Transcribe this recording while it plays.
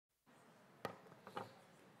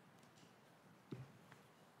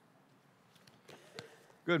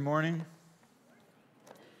Good morning.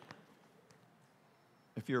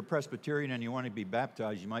 If you're a Presbyterian and you want to be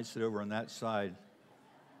baptized, you might sit over on that side.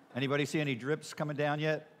 Anybody see any drips coming down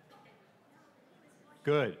yet?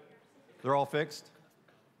 Good. They're all fixed?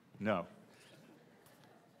 No.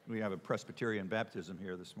 We have a Presbyterian baptism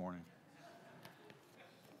here this morning.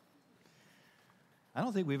 I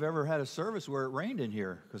don't think we've ever had a service where it rained in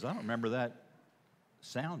here, because I don't remember that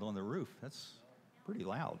sound on the roof. That's pretty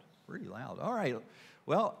loud, pretty loud. All right.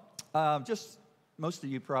 Well, just most of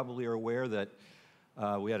you probably are aware that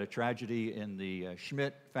we had a tragedy in the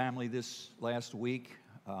Schmidt family this last week.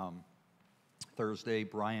 Thursday,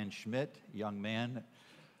 Brian Schmidt, young man,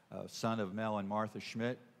 son of Mel and Martha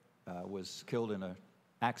Schmidt, was killed in an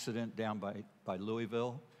accident down by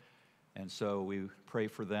Louisville. And so we pray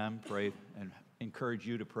for them, pray and encourage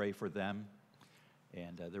you to pray for them.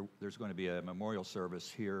 And there's going to be a memorial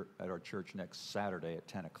service here at our church next Saturday at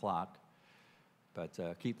 10 o'clock. But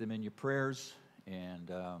keep them in your prayers.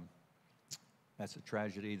 And that's a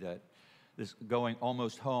tragedy that this going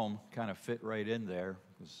almost home kind of fit right in there,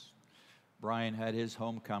 because Brian had his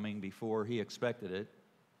homecoming before he expected it,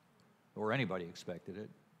 or anybody expected it.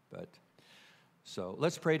 But so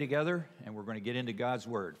let's pray together, and we're going to get into God's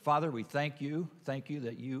Word. Father, we thank you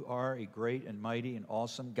that you are a great and mighty and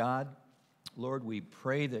awesome God. Lord, we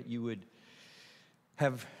pray that you would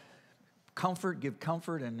have comfort, give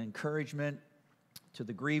comfort and encouragement to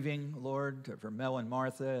the grieving, Lord, for Mel and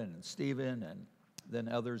Martha and Stephen and then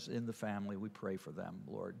others in the family. We pray for them,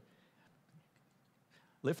 Lord.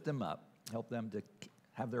 Lift them up. Help them to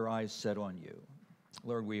have their eyes set on you.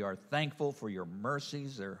 Lord, we are thankful for your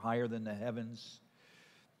mercies. They're higher than the heavens.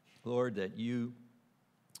 Lord, that you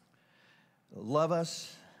love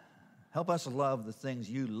us. Help us love the things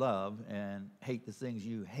you love and hate the things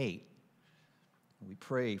you hate. We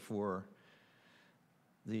pray for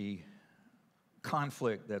the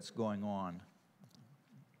conflict that's going on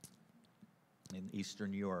in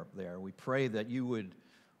Eastern Europe there. We pray that you would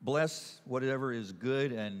bless whatever is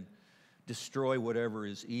good and destroy whatever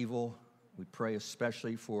is evil. We pray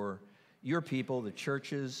especially for your people, the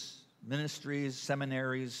churches, ministries,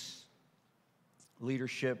 seminaries,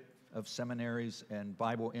 leadership of seminaries and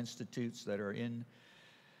Bible institutes that are in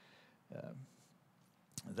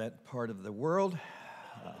that part of the world.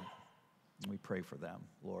 We pray for them,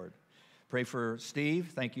 Lord. Pray for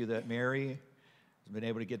Steve. Thank you that Mary has been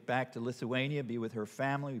able to get back to Lithuania, be with her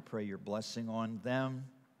family. We pray your blessing on them.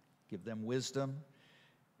 Give them wisdom.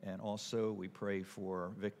 And also we pray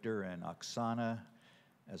for Victor and Oksana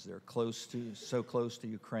as they're so close to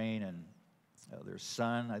Ukraine, and their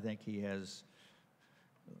son, I think he has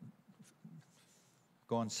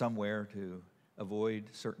gone somewhere to avoid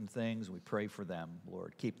certain things. We pray for them,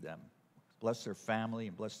 Lord. Keep them. Bless their family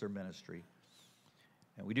and bless their ministry.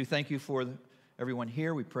 And we do thank you for everyone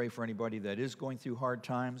here. We pray for anybody that is going through hard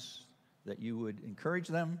times, that you would encourage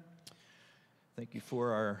them. Thank you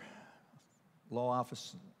for our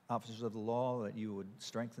officers of the law, that you would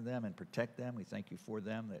strengthen them and protect them. We thank you for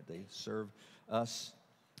them, that they serve us.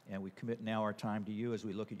 And we commit now our time to you as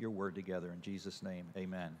we look at your word together. In Jesus' name,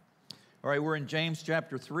 amen. All right, we're in James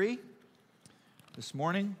chapter 3 this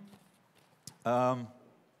morning.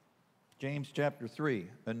 James chapter 3,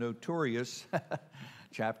 a notorious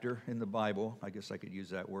chapter in the Bible. I guess I could use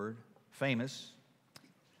that word. Famous,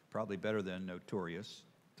 probably better than notorious,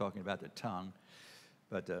 talking about the tongue.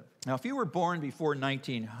 But now, if you were born before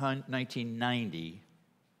 1990,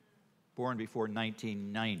 born before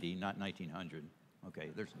 1990, not 1900, okay,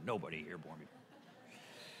 there's nobody here born before.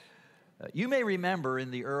 You may remember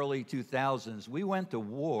in the early 2000s, we went to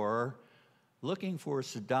war looking for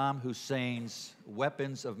Saddam Hussein's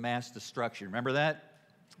weapons of mass destruction. Remember that?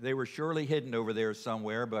 They were surely hidden over there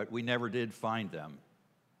somewhere, but we never did find them.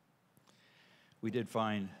 We did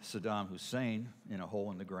find Saddam Hussein in a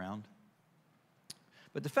hole in the ground.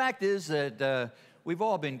 But the fact is that we've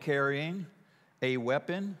all been carrying a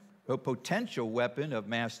weapon, a potential weapon of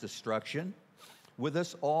mass destruction, with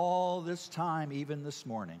us all this time, even this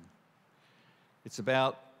morning. It's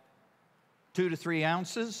about 2 to 3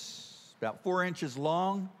 ounces, about 4 inches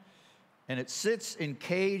long, and it sits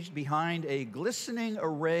encaged behind a glistening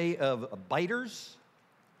array of biters,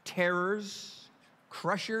 tearers,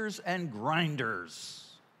 crushers, and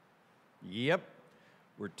grinders. Yep,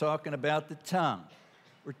 we're talking about the tongue.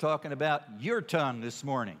 We're talking about your tongue this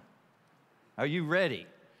morning. Are you ready?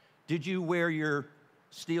 Did you wear your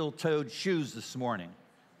steel-toed shoes this morning?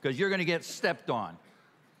 Because you're going to get stepped on,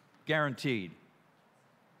 guaranteed.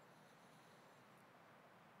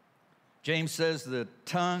 James says the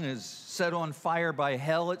tongue is set on fire by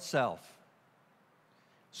hell itself.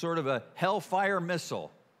 Sort of a hellfire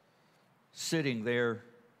missile sitting there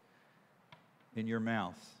in your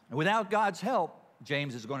mouth. And without God's help,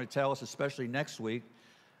 James is going to tell us, especially next week,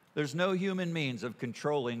 there's no human means of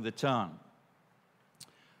controlling the tongue.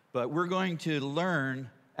 But we're going to learn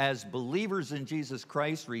as believers in Jesus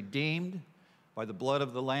Christ, redeemed by the blood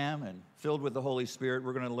of the Lamb and filled with the Holy Spirit,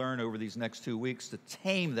 we're going to learn over these next 2 weeks to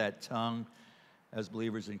tame that tongue as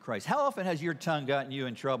believers in Christ. How often has your tongue gotten you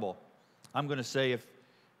in trouble? I'm going to say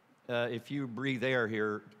if you breathe air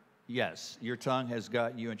here, yes, your tongue has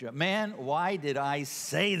gotten you in trouble. Man, why did I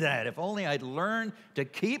say that? If only I'd learned to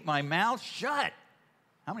keep my mouth shut.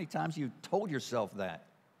 How many times have you told yourself that?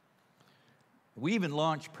 We even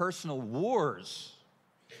launch personal wars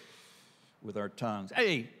with our tongues.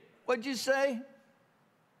 Hey, what'd you say?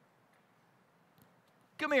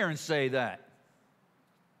 Come here and say that.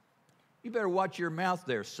 You better watch your mouth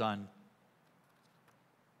there, son.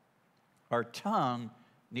 Our tongue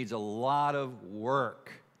needs a lot of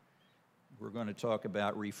work. We're going to talk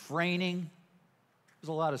about refraining. There's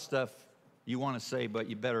a lot of stuff you want to say, but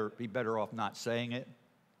you better be better off not saying it.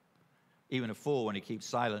 Even a fool, when he keeps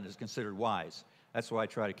silent, is considered wise. That's why I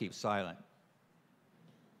try to keep silent.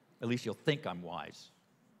 At least you'll think I'm wise.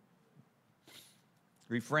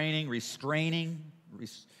 Refraining, restraining,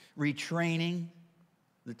 retraining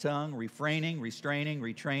the tongue, refraining, restraining,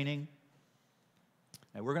 retraining.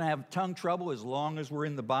 And we're going to have tongue trouble as long as we're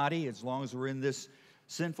in the body, as long as we're in this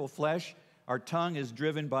sinful flesh. Our tongue is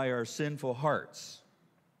driven by our sinful hearts.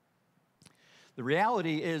 The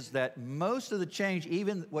reality is that most of the change,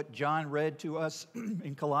 even what John read to us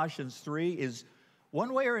in Colossians 3, is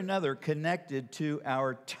one way or another connected to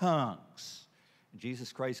our tongues.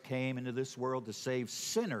 Jesus Christ came into this world to save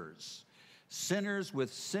sinners, sinners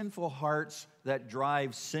with sinful hearts that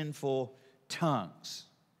drive sinful tongues.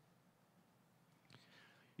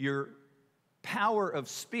 Your power of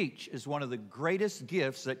speech is one of the greatest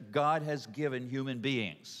gifts that God has given human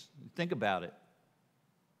beings. Think about it.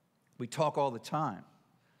 We talk all the time.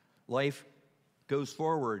 Life goes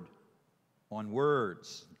forward on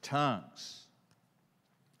words, tongues.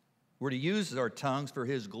 We're to use our tongues for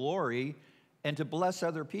His glory and to bless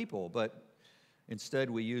other people, but instead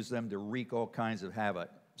we use them to wreak all kinds of havoc.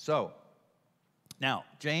 So, now,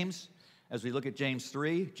 James, as we look at James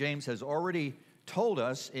 3, James has already told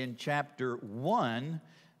us in chapter 1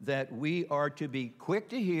 that we are to be quick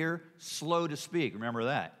to hear, slow to speak. Remember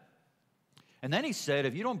that. And then he said,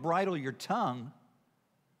 if you don't bridle your tongue,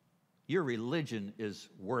 your religion is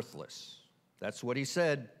worthless. That's what he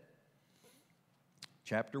said.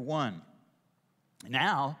 Chapter 1.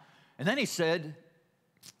 Now, and then he said,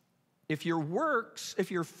 if your works,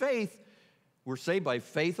 if your faith, we're saved by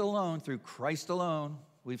faith alone, through Christ alone.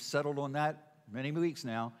 We've settled on that many weeks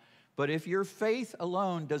now. But if your faith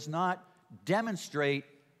alone does not demonstrate,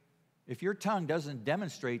 if your tongue doesn't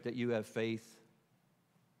demonstrate that you have faith,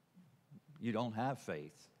 you don't have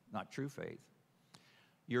faith, not true faith.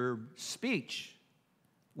 Your speech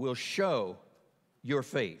will show your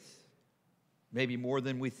faith, maybe more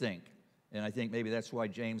than we think. And I think maybe that's why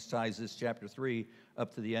James ties this chapter 3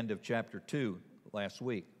 up to the end of chapter 2 last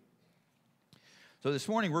week. So this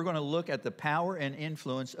morning we're going to look at the power and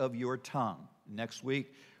influence of your tongue. Next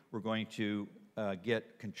week we're going to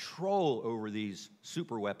get control over these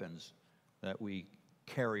super weapons that we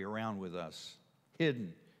carry around with us,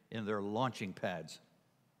 hidden in their launching pads.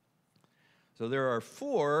 So there are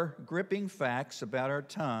 4 gripping facts about our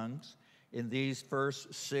tongues in these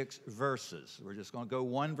first 6 verses. We're just going to go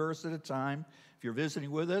one verse at a time. If you're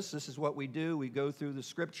visiting with us, this is what we do. We go through the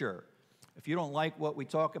Scripture. If you don't like what we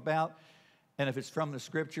talk about, and if it's from the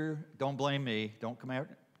Scripture, don't blame me. Don't come out,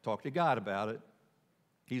 talk to God about it.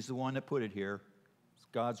 He's the one that put it here. It's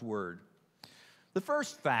God's Word. The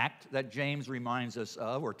first fact that James reminds us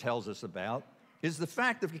of or tells us about is the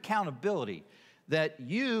fact of accountability, that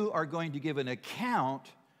you are going to give an account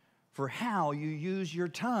for how you use your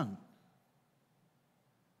tongue.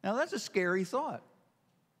 Now, that's a scary thought.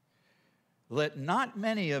 Let not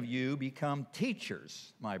many of you become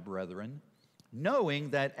teachers, my brethren, knowing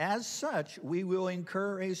that as such we will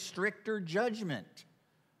incur a stricter judgment.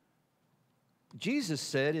 Jesus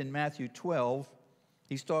said in Matthew 12,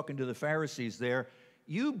 he's talking to the Pharisees there,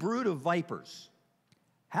 you brood of vipers,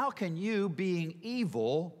 how can you, being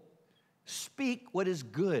evil, speak what is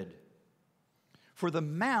good? For the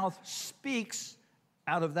mouth speaks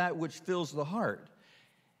out of that which fills the heart.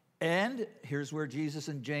 And here's where Jesus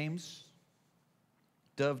and James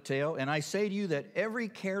dovetail. And I say to you that every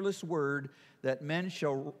careless word that men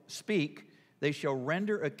shall speak, they shall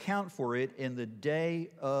render account for it in the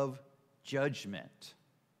day of judgment.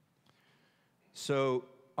 So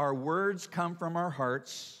our words come from our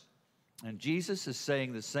hearts. And Jesus is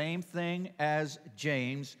saying the same thing as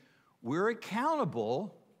James. We're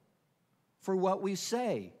accountable for what we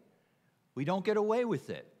say. We don't get away with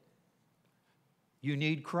it. You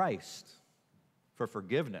need Christ for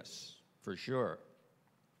forgiveness, for sure.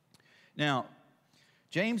 Now,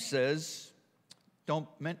 James says,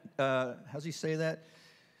 how's he say that?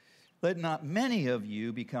 Let not many of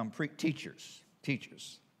you become teachers.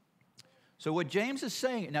 So what James is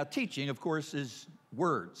saying, now teaching, of course, is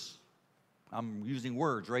words. I'm using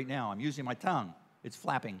words right now. I'm using my tongue. It's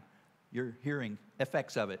flapping. You're hearing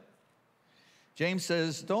effects of it. James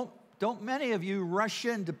says, don't many of you rush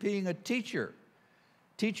into being a teacher.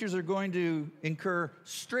 Teachers are going to incur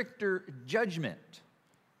stricter judgment.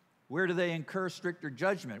 Where do they incur stricter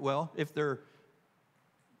judgment? Well, if they're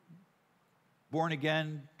born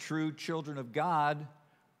again, true children of God,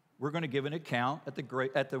 we're going to give an account at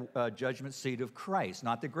the judgment seat of Christ.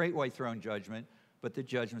 Not the great white throne judgment, but the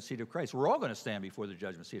judgment seat of Christ. We're all going to stand before the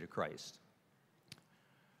judgment seat of Christ.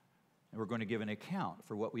 And we're going to give an account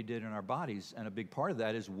for what we did in our bodies, and a big part of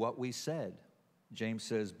that is what we said. James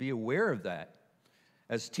says, be aware of that.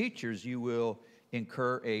 As teachers, you will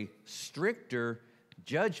incur a stricter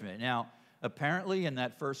judgment. Now, apparently in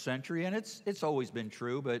that first century, and it's always been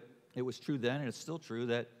true, but it was true then and it's still true,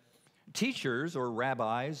 that teachers or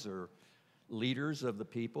rabbis or leaders of the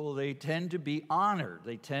people, they tend to be honored.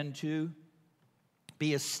 They tend to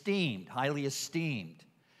be esteemed, highly esteemed.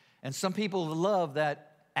 And some people love that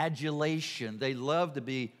adulation. They love to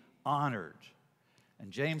be honored.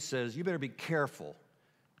 And James says, you better be careful.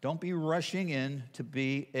 Don't be rushing in to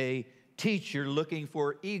be a teacher looking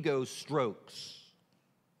for ego strokes.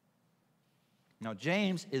 Now,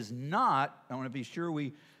 James is not, I want to be sure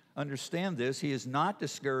we understand this, he is not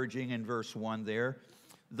discouraging in verse 1 there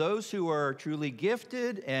those who are truly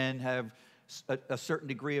gifted and have a certain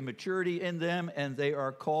degree of maturity in them, and they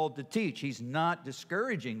are called to teach. He's not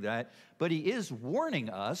discouraging that, but he is warning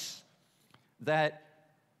us that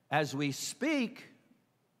as we speak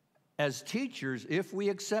as teachers, if we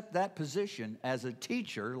accept that position as a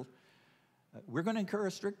teacher, we're going to incur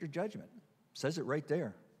a stricter judgment. It says it right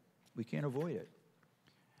there. We can't avoid it.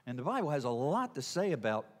 And the Bible has a lot to say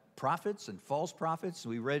about prophets and false prophets.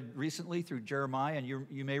 We read recently through Jeremiah, and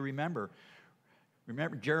you may remember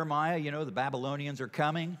Jeremiah, the Babylonians are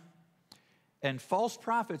coming, and false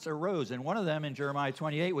prophets arose, and one of them in Jeremiah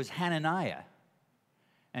 28 was Hananiah.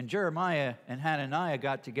 And Jeremiah and Hananiah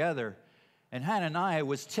got together, and Hananiah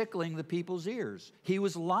was tickling the people's ears. He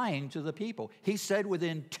was lying to the people. He said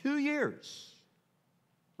within 2 years,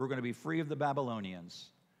 we're going to be free of the Babylonians.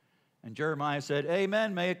 And Jeremiah said,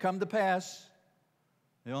 amen, may it come to pass.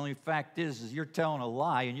 The only fact is you're telling a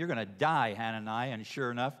lie, and you're going to die, Hananiah. And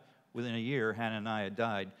sure enough, within a year, Hananiah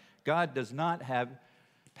died. God does not have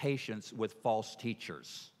patience with false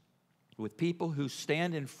teachers, with people who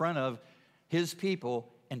stand in front of his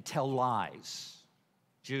people and tell lies.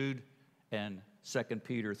 Jude and 2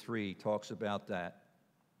 Peter 3 talks about that.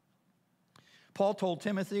 Paul told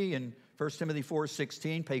Timothy in 1 Timothy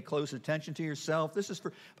 4:16, pay close attention to yourself. This is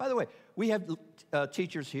for, by the way, we have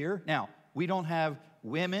teachers here. Now, we don't have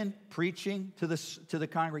women preaching to the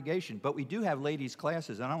congregation, but we do have ladies'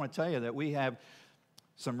 classes. And I want to tell you that we have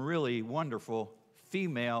some really wonderful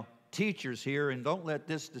female teachers here, and don't let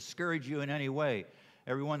this discourage you in any way.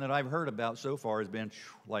 Everyone that I've heard about so far has been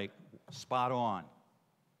like spot on.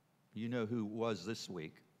 You know who was this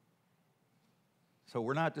week. So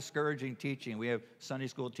we're not discouraging teaching. We have Sunday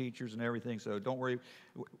school teachers and everything, so don't worry.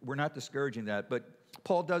 We're not discouraging that. But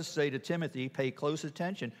Paul does say to Timothy, pay close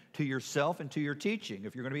attention to yourself and to your teaching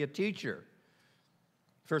if you're going to be a teacher.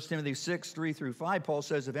 1 Timothy 6:3-5, Paul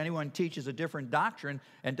says, if anyone teaches a different doctrine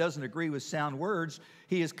and doesn't agree with sound words,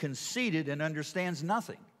 he is conceited and understands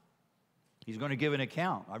nothing. He's going to give an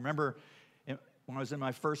account. I remember when I was in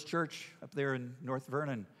my first church up there in North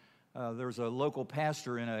Vernon, there was a local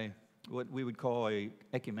pastor in what we would call a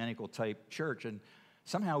ecumenical type church, and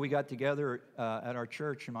somehow we got together at our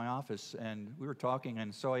church in my office, and we were talking,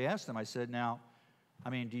 and so I asked him, I said, now, I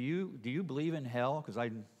mean, do you believe in hell? Because I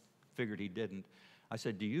figured he didn't. I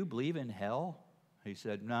said, do you believe in hell? He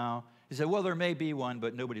said, no. He said, well, there may be one,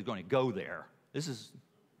 but nobody's going to go there. This is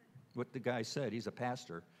what the guy said. He's a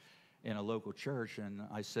pastor in a local church, and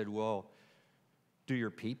I said, well, do your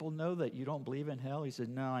people know that you don't believe in hell? He said,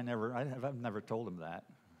 no, I've never told them that.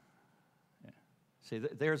 Yeah. See,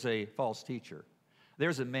 there's a false teacher.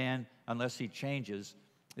 There's a man, unless he changes,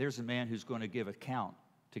 there's a man who's going to give account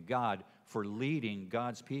to God for leading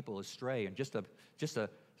God's people astray. And just a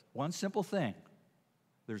one simple thing,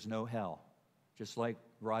 there's no hell. Just like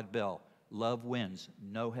Rod Bell, love wins,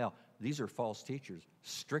 no hell. these are false teachers.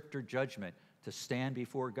 Stricter judgment to stand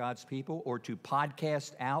before God's people or to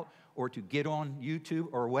podcast out or to get on YouTube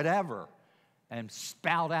or whatever and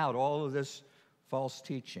spout out all of this false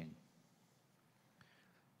teaching.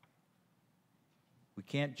 We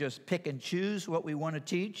can't just pick and choose what we want to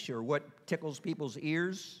teach or what tickles people's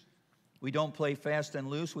ears. We don't play fast and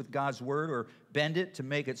loose with God's word or bend it to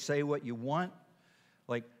make it say what you want.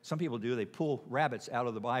 Like some people do, they pull rabbits out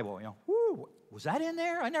of the Bible. You know, whoo, was that in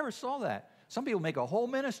there? I never saw that. Some people make a whole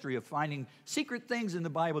ministry of finding secret things in the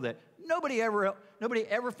Bible that nobody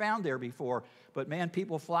ever found there before. But man,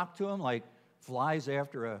 people flock to them like flies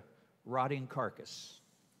after a rotting carcass.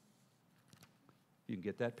 You can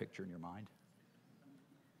get that picture in your mind.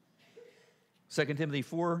 2 Timothy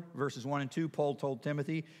 4, verses 1 and 2, Paul told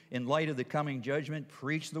Timothy, in light of the coming judgment,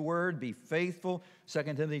 preach the word, be faithful. 2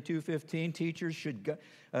 Timothy 2:15, teachers should,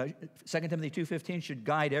 2 Timothy 2:15 should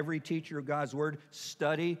guide every teacher of God's word.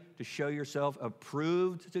 Study to show yourself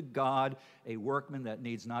approved to God, a workman that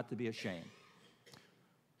needs not to be ashamed.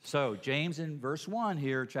 So James in verse 1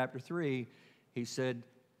 here, chapter 3, he said,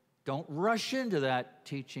 don't rush into that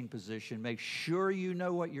teaching position. Make sure you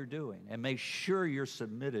know what you're doing and make sure you're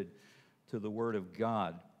submitted to the Word of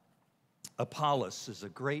God. Apollos is a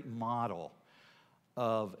great model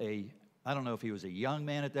of I don't know if he was a young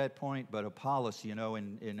man at that point, but Apollos, you know,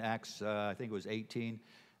 in Acts, I think it was 18,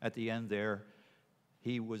 at the end there,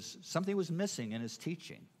 something was missing in his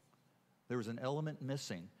teaching. There was an element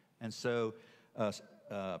missing. And so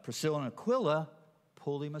Priscilla and Aquila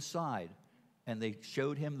pulled him aside, and they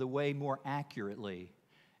showed him the way more accurately.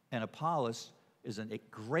 And Apollos is a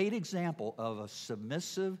great example of a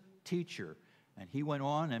submissive teacher, and he went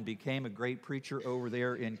on and became a great preacher over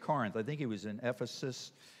there in Corinth. I think he was in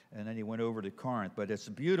Ephesus, and then he went over to Corinth, but it's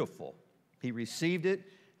beautiful. He received it,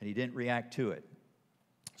 and he didn't react to it.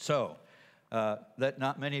 So, let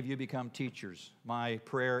not many of you become teachers. My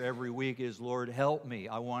prayer every week is, Lord, help me.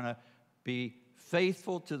 I want to be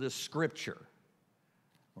faithful to the Scripture.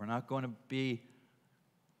 We're not going to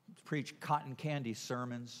preach cotton candy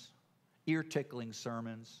sermons, ear-tickling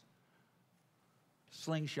sermons,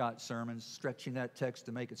 slingshot sermons, stretching that text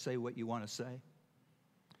to make it say what you want to say.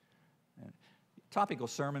 And topical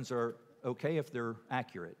sermons are okay if they're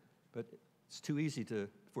accurate, but it's too easy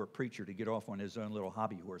for a preacher to get off on his own little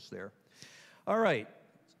hobby horse there. All right,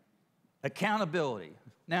 accountability.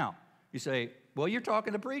 Now, you say, well, you're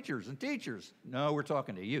talking to preachers and teachers. No, we're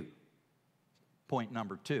talking to you. Point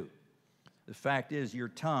number 2. The fact is, your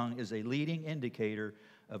tongue is a leading indicator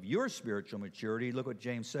of your spiritual maturity. Look what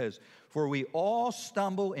James says. For we all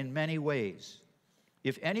stumble in many ways.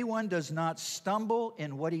 If anyone does not stumble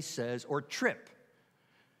in what he says or trip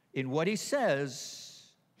in what he says,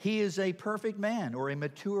 he is a perfect man or a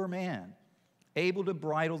mature man, able to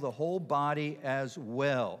bridle the whole body as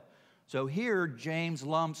well. So here, James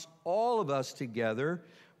lumps all of us together.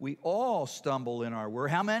 We all stumble in our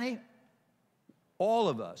word. How many? All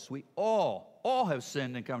of us. We all have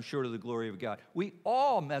sinned and come short of the glory of God. We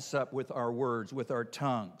all mess up with our words, with our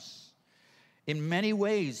tongues. In many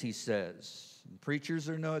ways, he says. Preachers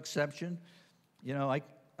are no exception. You know,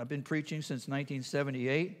 I've been preaching since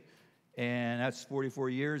 1978, and that's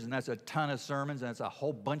 44 years, and that's a ton of sermons, and that's a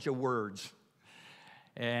whole bunch of words.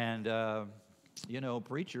 And, you know,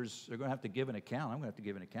 preachers are going to have to give an account. I'm going to have to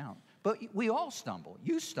give an account. But we all stumble.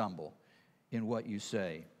 You stumble in what you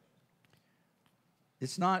say.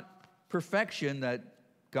 It's not perfection that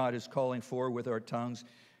God is calling for with our tongues.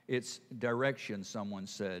 It's direction, someone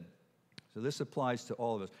said. So this applies to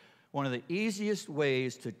all of us. One of the easiest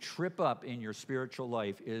ways to trip up in your spiritual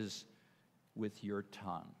life is with your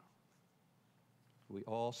tongue. We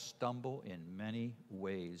all stumble in many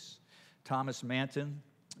ways. Thomas Manton,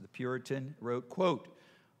 the Puritan, wrote, quote,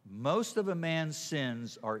 most of a man's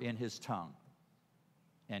sins are in his tongue,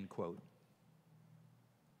 end quote.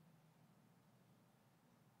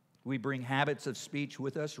 We bring habits of speech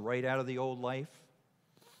with us right out of the old life.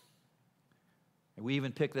 And we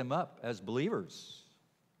even pick them up as believers.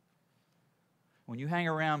 When you hang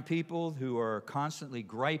around people who are constantly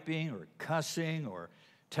griping or cussing or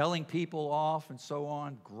telling people off and so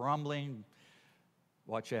on, grumbling,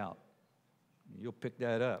 watch out. You'll pick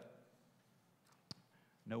that up.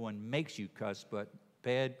 No one makes you cuss, but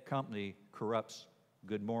bad company corrupts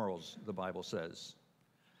good morals, the Bible says.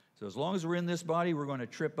 So as long as we're in this body, we're going to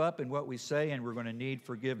trip up in what we say, and we're going to need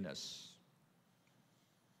forgiveness.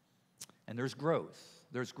 And there's growth.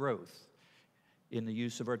 There's growth in the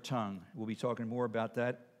use of our tongue. We'll be talking more about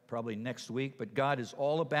that probably next week. But God is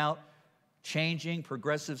all about changing,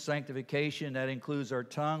 progressive sanctification. That includes our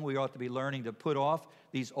tongue. We ought to be learning to put off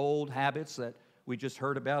these old habits that we just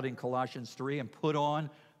heard about in Colossians 3 and put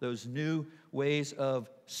on those new ways of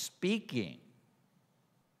speaking.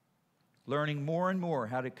 Learning more and more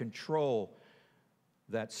how to control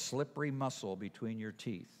that slippery muscle between your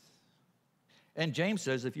teeth. And James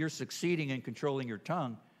says if you're succeeding in controlling your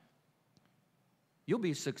tongue, you'll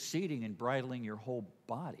be succeeding in bridling your whole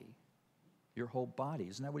body. Your whole body.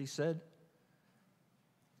 Isn't that what he said?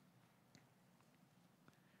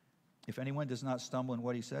 If anyone does not stumble in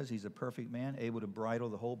what he says, he's a perfect man, able to bridle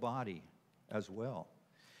the whole body as well.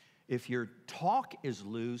 If your talk is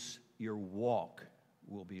loose, your walk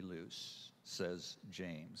will be loose, says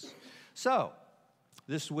James. So,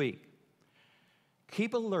 this week,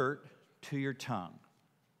 keep alert to your tongue.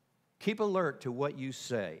 Keep alert to what you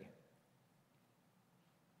say.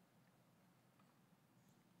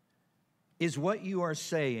 Is what you are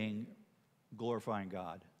saying glorifying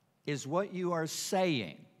God? Is what you are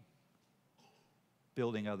saying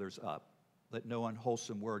building others up? Let no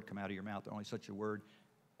unwholesome word come out of your mouth, only such a word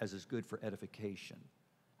as is good for edification.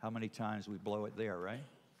 How many times we blow it there, right?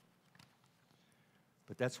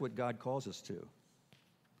 But that's what God calls us to.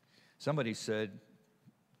 Somebody said,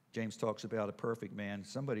 James talks about a perfect man.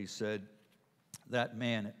 Somebody said, that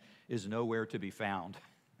man is nowhere to be found.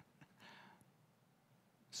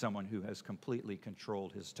 Someone who has completely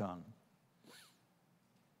controlled his tongue.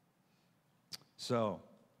 So,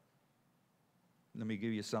 let me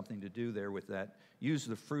give you something to do there with that. Use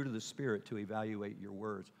the fruit of the Spirit to evaluate your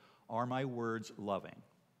words. Are my words loving?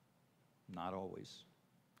 Not always.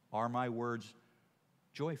 Are my words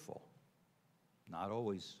joyful? Not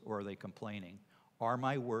always. Or are they complaining? Are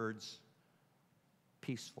my words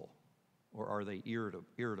peaceful? Or are they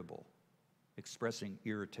irritable, expressing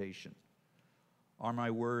irritation? Are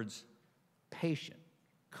my words patient,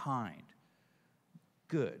 kind,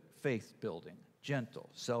 good, faith-building, gentle,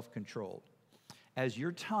 self-controlled? As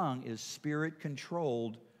your tongue is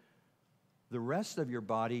spirit-controlled, the rest of your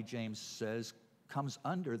body, James says, comes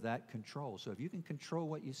under that control. So if you can control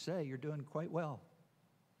what you say, you're doing quite well.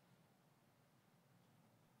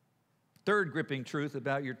 Third gripping truth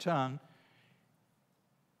about your tongue,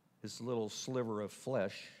 this little sliver of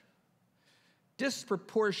flesh,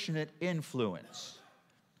 disproportionate influence.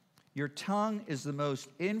 Your tongue is the most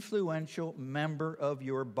influential member of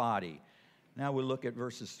your body. Now we'll look at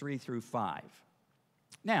verses 3 through 5.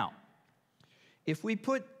 Now, if we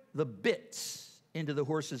put the bits into the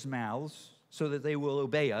horses' mouths so that they will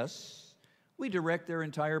obey us, we direct their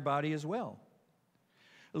entire body as well.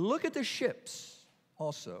 Look at the ships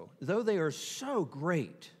also. Though they are so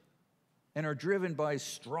great and are driven by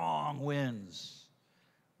strong winds,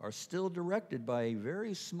 are still directed by a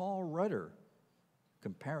very small rudder,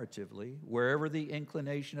 comparatively, wherever the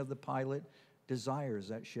inclination of the pilot desires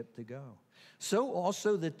that ship to go. So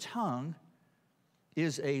also the tongue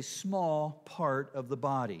is a small part of the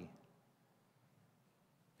body,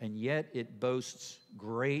 and yet it boasts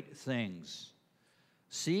great things.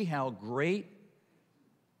 See how great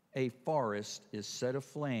a forest is set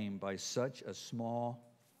aflame by such a small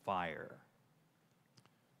fire.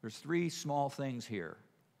 There's three small things here: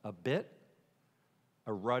 a bit,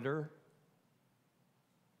 a rudder,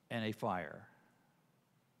 and a fire,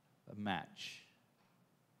 a match.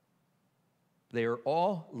 They are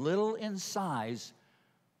all little in size,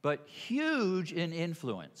 but huge in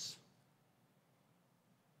influence.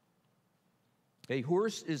 A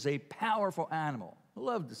horse is a powerful animal. I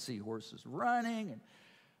love to see horses running, and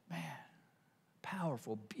man,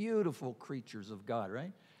 powerful, beautiful creatures of God,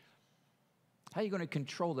 right? How are you going to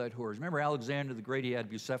control that horse? Remember Alexander the Great, he had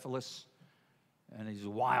Bucephalus, and he's a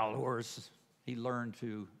wild horse. He learned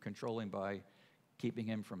to control him by keeping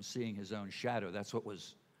him from seeing his own shadow. That's what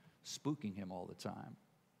was spooking him all the time.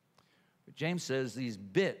 But James says these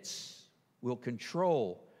bits will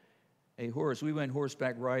control a horse. We went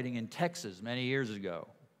horseback riding in Texas many years ago,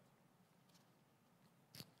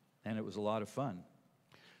 and it was a lot of fun.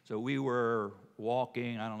 So we were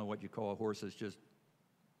walking. I don't know what you call a horse.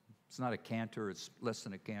 It's not a canter. It's less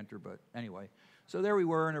than a canter, but anyway. So there we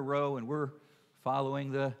were in a row, and we're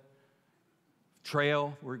following the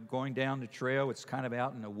trail. We're going down the trail. It's kind of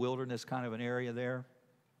out in a wilderness kind of an area there.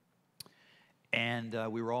 And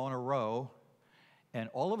we were all in a row, and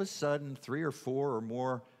all of a sudden, 3 or 4 or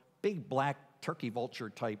more big black turkey vulture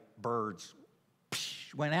type birds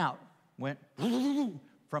went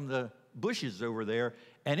from the bushes over there,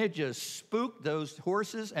 and it just spooked those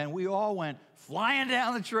horses, and we all went flying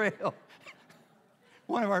down the trail.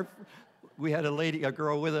 We had a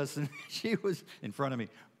girl with us, and she was in front of me,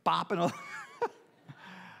 bopping.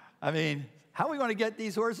 I mean, how are we going to get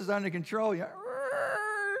these horses under control?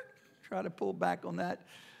 Try to pull back on that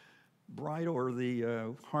bridle or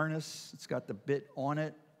the harness. It's got the bit on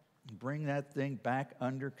it. Bring that thing back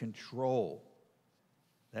under control.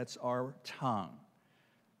 That's our tongue.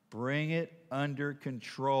 Bring it under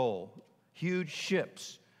control. Huge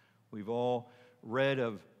ships. We've all read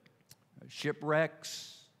of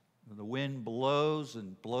shipwrecks. The wind blows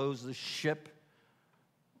and blows the ship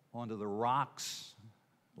onto the rocks.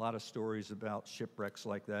 A lot of stories about shipwrecks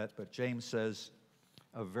like that. But James says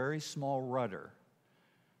a very small rudder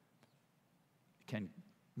can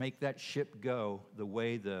make that ship go the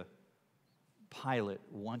way the pilot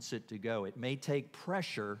wants it to go. It may take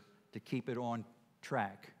pressure to keep it on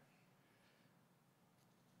track.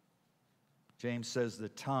 James says the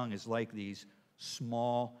tongue is like these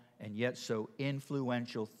small and yet so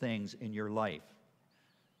influential things in your life.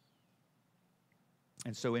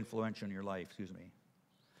 And so influential in your life,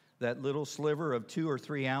 That little sliver of 2 or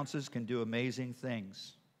 3 ounces can do amazing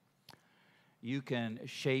things. You can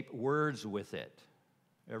shape words with it.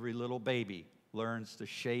 Every little baby learns to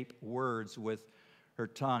shape words with her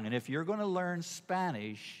tongue. And if you're going to learn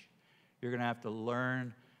Spanish, you're going to have to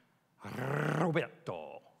learn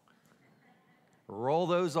Roberto. Roll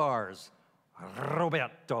those R's.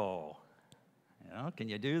 Roberto. Can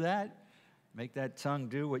you do that? Make that tongue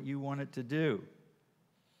do what you want it to do.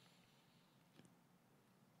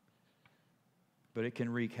 But it can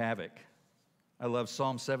wreak havoc. I love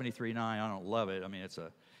Psalm 73:9. I don't love it. It's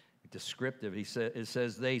a descriptive. It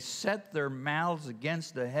says, they set their mouths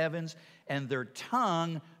against the heavens, and their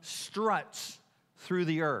tongue struts through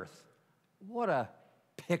the earth. What a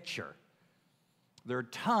picture. Their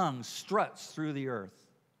tongue struts through the earth.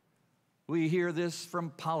 We hear this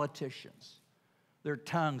from politicians. Their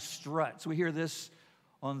tongue struts. We hear this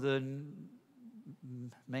on the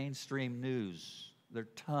mainstream news. Their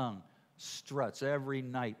tongue struts. Every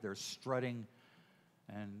night they're strutting,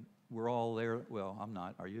 and we're all there. Well, I'm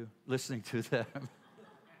not. Are you? Listening to them.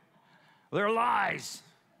 They're lies.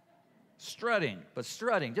 Strutting.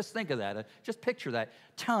 Just think of that. Just picture that.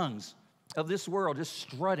 Tongues of this world just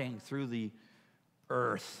strutting through the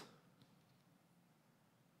earth.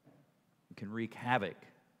 It can wreak havoc,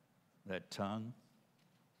 that tongue.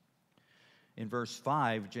 In verse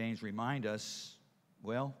 5, James reminds us,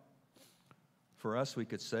 well, for us, we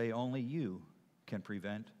could say only you can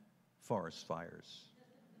prevent forest fires.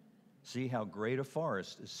 See how great a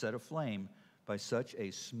forest is set aflame by such a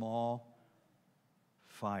small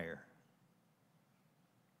fire.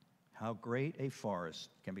 How great a forest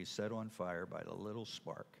can be set on fire by the little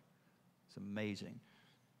spark. It's amazing.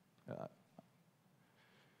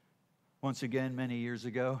 Once again, many years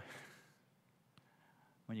ago,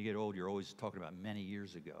 when you get old, you're always talking about many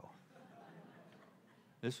years ago.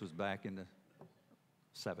 This was back in the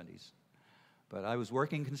 70s. But I was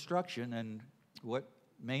working construction, and what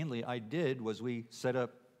mainly I did was we set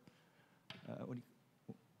up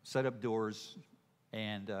doors,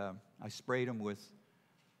 and I sprayed them with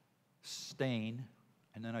stain,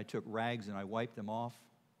 and then I took rags and I wiped them off,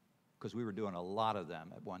 because we were doing a lot of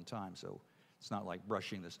them at one time, so it's not like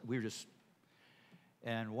brushing this.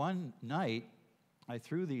 And one night, I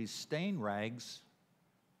threw these stain rags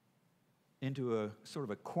into a sort of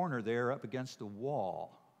a corner there up against the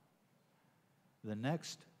wall. The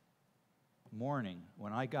next morning,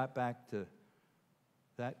 when I got back to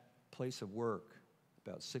that place of work,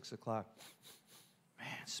 about 6 o'clock, man,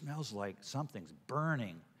 it smells like something's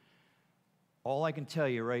burning. All I can tell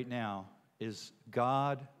you right now is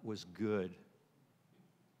God was good,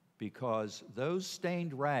 because those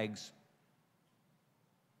stained rags,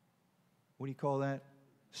 what do you call that?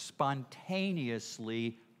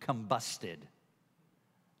 Spontaneously combusted,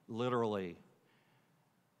 literally,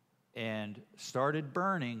 and started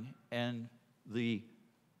burning. And this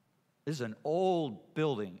is an old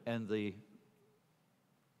building, and the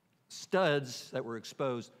studs that were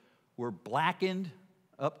exposed were blackened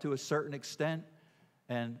up to a certain extent,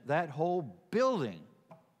 and that whole building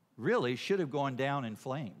really should have gone down in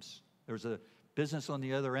flames. There was a business on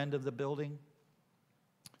the other end of the building,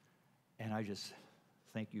 and I just,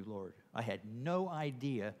 thank you, Lord. I had no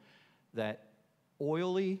idea that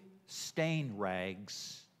oily stain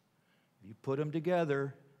rags, you put them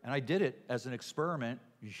together, and I did it as an experiment.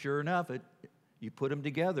 Sure enough, you put them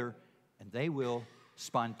together, and they will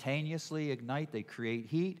spontaneously ignite. They create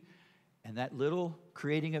heat, and that little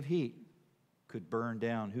creating of heat could burn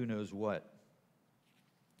down who knows what.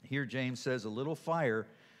 Here James says a little fire,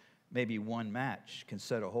 maybe one match, can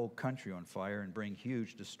set a whole country on fire and bring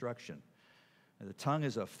huge destruction. And the tongue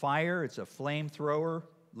is a fire. It's a flamethrower,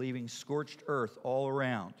 leaving scorched earth all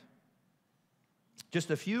around. Just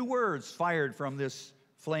a few words fired from this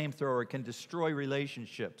flamethrower can destroy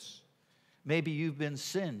relationships. Maybe you've been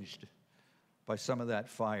singed by some of that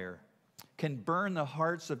fire. can burn the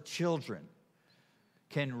hearts of children,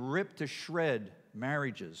 can rip to shred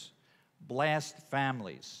marriages, blast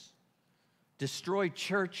families, destroy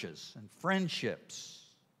churches and friendships.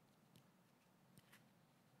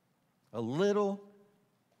 A little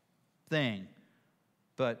thing,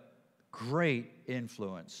 but great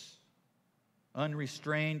influence.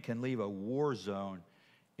 Unrestrained can leave a war zone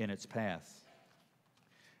in its path.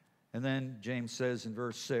 And then James says in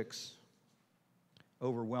verse 6,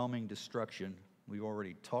 overwhelming destruction. We've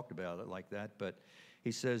already talked about it like that, but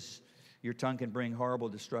he says, your tongue can bring horrible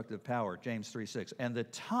destructive power. James 3:6. And the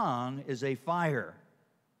tongue is a fire,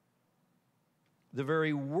 the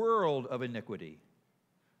very world of iniquity.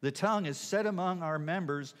 The tongue is set among our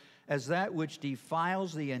members as that which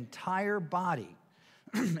defiles the entire body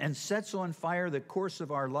and sets on fire the course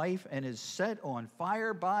of our life and is set on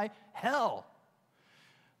fire by hell.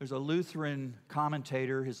 There's a Lutheran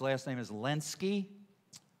commentator. His last name is Lenski.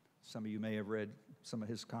 Some of you may have read some of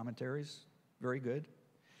his commentaries. Very good.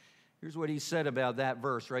 Here's what he said about that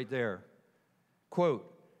verse right there.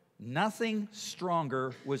 Quote, nothing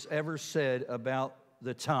stronger was ever said about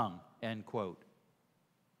the tongue, end quote.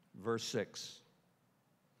 Verse 6.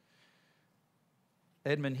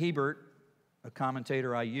 Edmund Hebert, a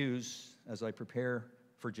commentator I use as I prepare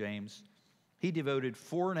for James, he devoted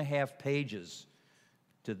 4.5 pages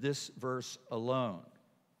to this verse alone.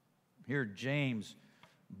 Here James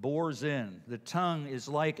bores in. The tongue is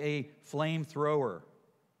like a flamethrower.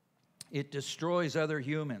 It destroys other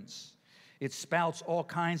humans. It spouts all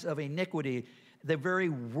kinds of iniquity, the very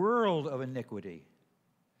world of iniquity.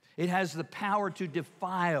 It has the power to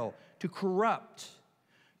defile, to corrupt,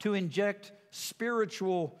 to inject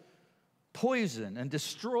spiritual poison and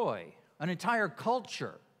destroy an entire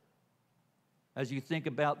culture. As you think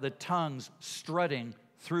about the tongues strutting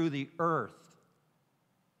through the earth,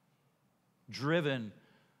 driven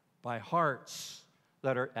by hearts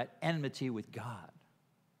that are at enmity with God.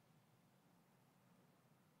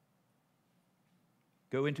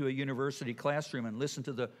 Go into a university classroom and listen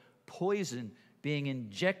to the poison being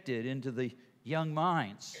injected into the young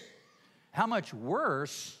minds. How much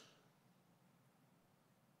worse,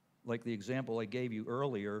 like the example I gave you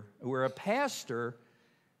earlier, where a pastor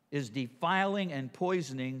is defiling and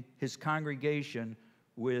poisoning his congregation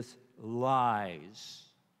with lies.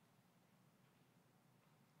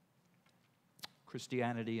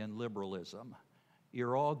 Christianity and liberalism.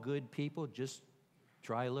 You're all good people, just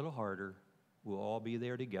try a little harder. We'll all be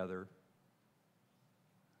there together.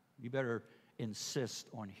 You better insist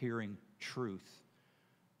on hearing truth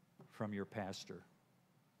from your pastor.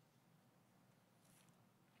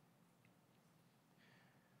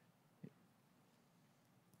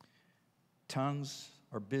 Tongues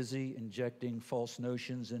are busy injecting false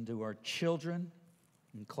notions into our children.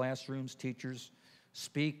 In classrooms, teachers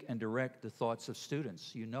speak and direct the thoughts of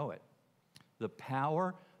students. You know it. The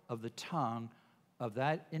power of the tongue of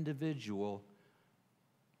that individual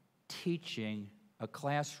teaching a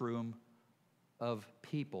classroom of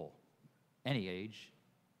people, any age,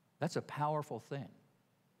 that's a powerful thing.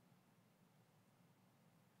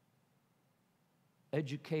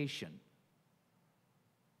 Education.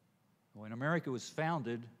 When America was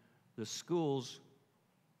founded, the schools,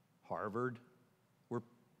 Harvard, were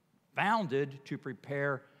founded to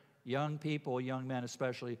prepare young people, young men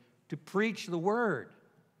especially, to preach the word.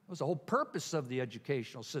 That was the whole purpose of the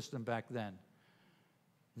educational system back then.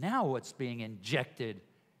 Now what's being injected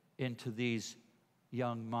into these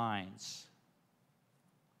young minds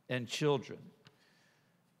and children?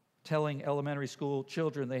 Telling elementary school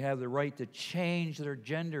children they have the right to change their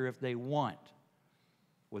gender if they want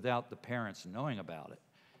without the parents knowing about it.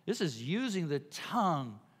 This is using the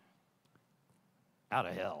tongue out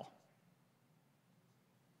of hell.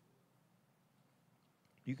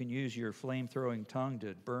 You can use your flame-throwing tongue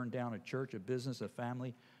to burn down a church, a business, a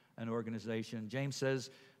family, an organization. James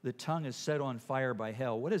says the tongue is set on fire by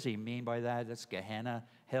hell. What does he mean by that? That's Gehenna,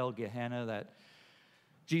 hell, Gehenna. That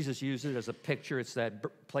Jesus used it as a picture. It's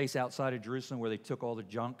that place outside of Jerusalem where they took all the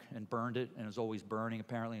junk and burned it, and it was always burning,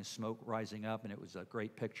 apparently, and smoke rising up, and it was a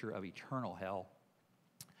great picture of eternal hell.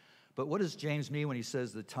 But what does James mean when he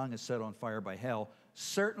says the tongue is set on fire by hell?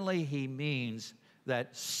 Certainly he means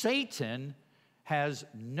that Satan has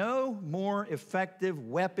no more effective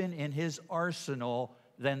weapon in his arsenal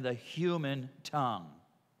than the human tongue.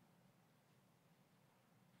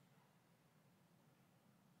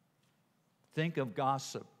 Think of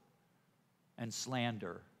gossip and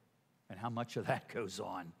slander and how much of that goes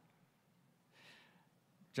on.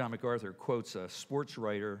 John MacArthur quotes a sports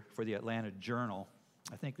writer for the Atlanta Journal.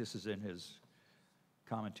 I think this is in his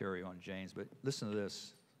commentary on James, but listen to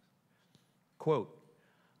this. Quote,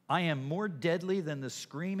 I am more deadly than the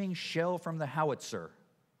screaming shell from the howitzer.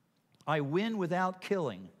 I win without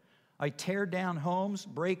killing. I tear down homes,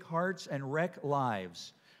 break hearts, and wreck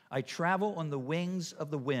lives. I travel on the wings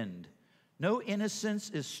of the wind. No innocence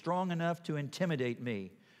is strong enough to intimidate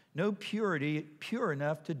me. No purity pure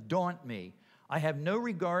enough to daunt me. I have no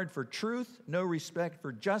regard for truth, no respect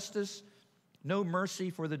for justice, no mercy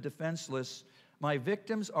for the defenseless. My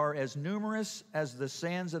victims are as numerous as the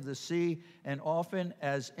sands of the sea and often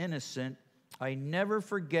as innocent. I never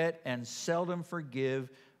forget and seldom forgive.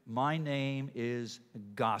 My name is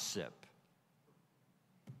gossip.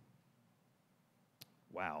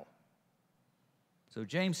 Wow. So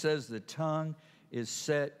James says the tongue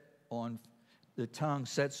sets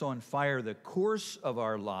on fire the course of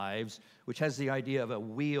our lives, which has the idea of a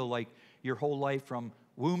wheel, like your whole life from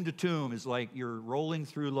womb to tomb is like you're rolling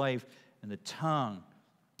through life, and the tongue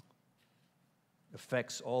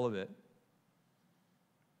affects all of it.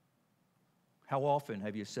 How often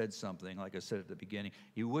have you said something, like I said at the beginning,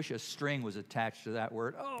 you wish a string was attached to that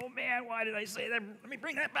word? Oh man, why did I say that? Let me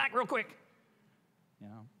bring that back real quick. You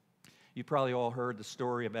know, you probably all heard the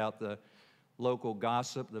story about the local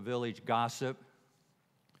gossip, the village gossip,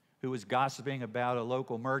 who was gossiping about a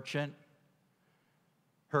local merchant,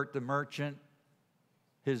 hurt the merchant,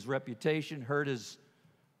 his reputation, hurt his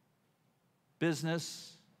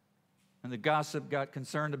business, and the gossip got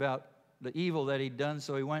concerned about the evil that he'd done,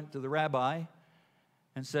 so he went to the rabbi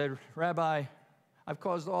and said, Rabbi, I've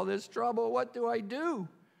caused all this trouble. What do I do?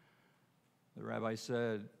 The rabbi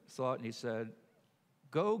thought, and he said,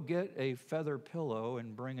 go get a feather pillow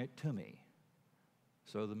and bring it to me.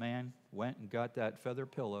 So the man went and got that feather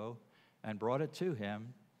pillow and brought it to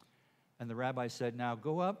him. And the rabbi said, now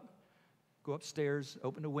go upstairs,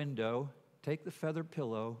 open a window, take the feather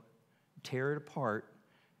pillow, tear it apart,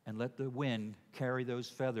 and let the wind carry those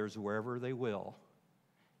feathers wherever they will.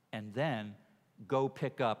 And then go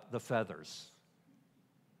pick up the feathers.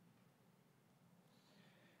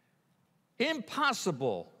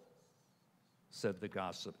 Impossible, said the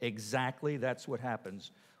gossip. Exactly, that's what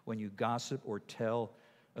happens when you gossip or tell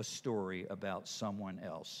a story about someone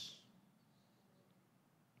else.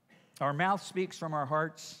 Our mouth speaks from our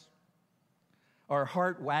hearts. Our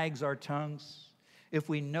heart wags our tongues. If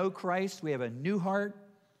we know Christ, we have a new heart.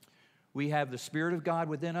 We have the Spirit of God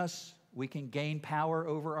within us. We can gain power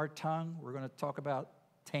over our tongue. We're going to talk about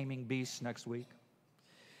taming beasts next week.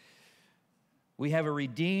 We have a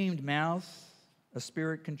redeemed mouth, a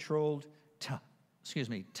Spirit-controlled tongue.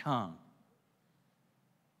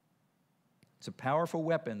 It's a powerful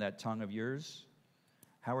weapon, that tongue of yours.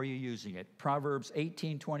 How are you using it? Proverbs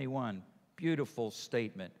 18:21, beautiful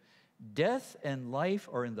statement. Death and life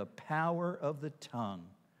are in the power of the tongue,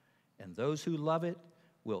 and those who love it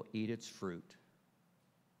will eat its fruit.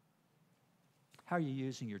 How are you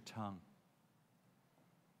using your tongue?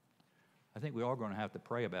 I think we're all going to have to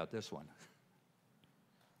pray about this one.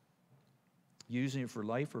 Using it for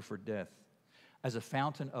life or for death? As a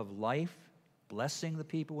fountain of life, blessing the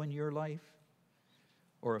people in your life,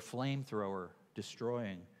 or a flamethrower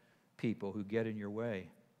destroying people who get in your way?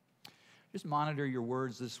 Just monitor your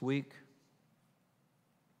words this week.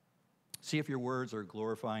 See if your words are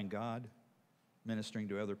glorifying God, ministering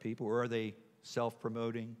to other people, or are they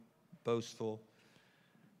self-promoting, boastful,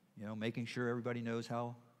 making sure everybody knows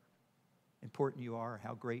how important you are,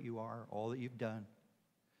 how great you are, all that you've done.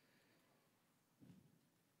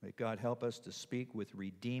 May God help us to speak with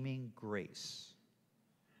redeeming grace,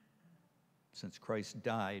 since Christ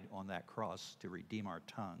died on that cross to redeem our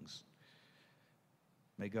tongues.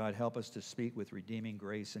 May God help us to speak with redeeming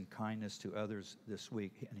grace and kindness to others this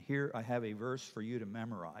week. And here I have a verse for you to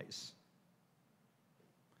memorize.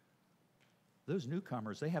 Those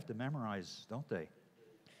newcomers, they have to memorize, don't they?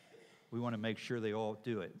 We want to make sure they all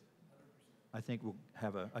do it. I think we'll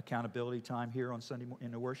have an accountability time here on Sunday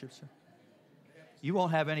in the worship center. You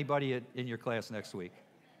won't have anybody in your class next week.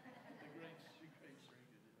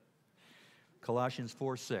 Colossians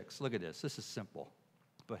 4:6. Look at this. This is simple,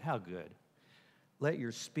 but how good. Let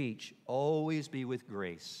your speech always be with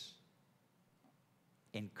grace,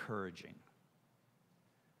 encouraging,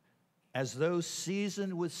 as though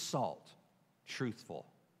seasoned with salt, truthful,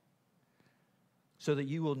 so that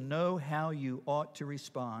you will know how you ought to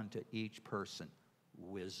respond to each person.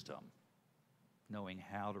 Wisdom, knowing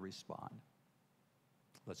how to respond.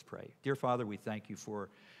 Let's pray. Dear Father, we thank you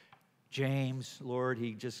for James. Lord,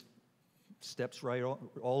 he just steps right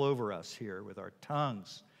all over us here with our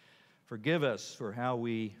tongues. Forgive us for how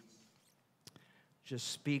we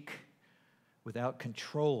just speak without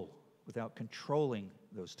control, without controlling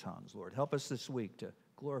those tongues, Lord. Help us this week to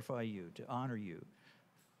glorify you, to honor you,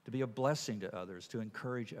 to be a blessing to others, to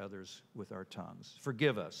encourage others with our tongues.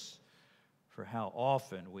 Forgive us for how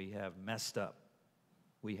often we have messed up.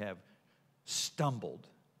 We have stumbled,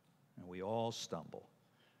 and we all stumble.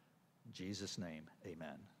 In Jesus' name,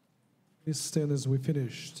 amen. Please stand as we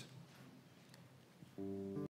finished.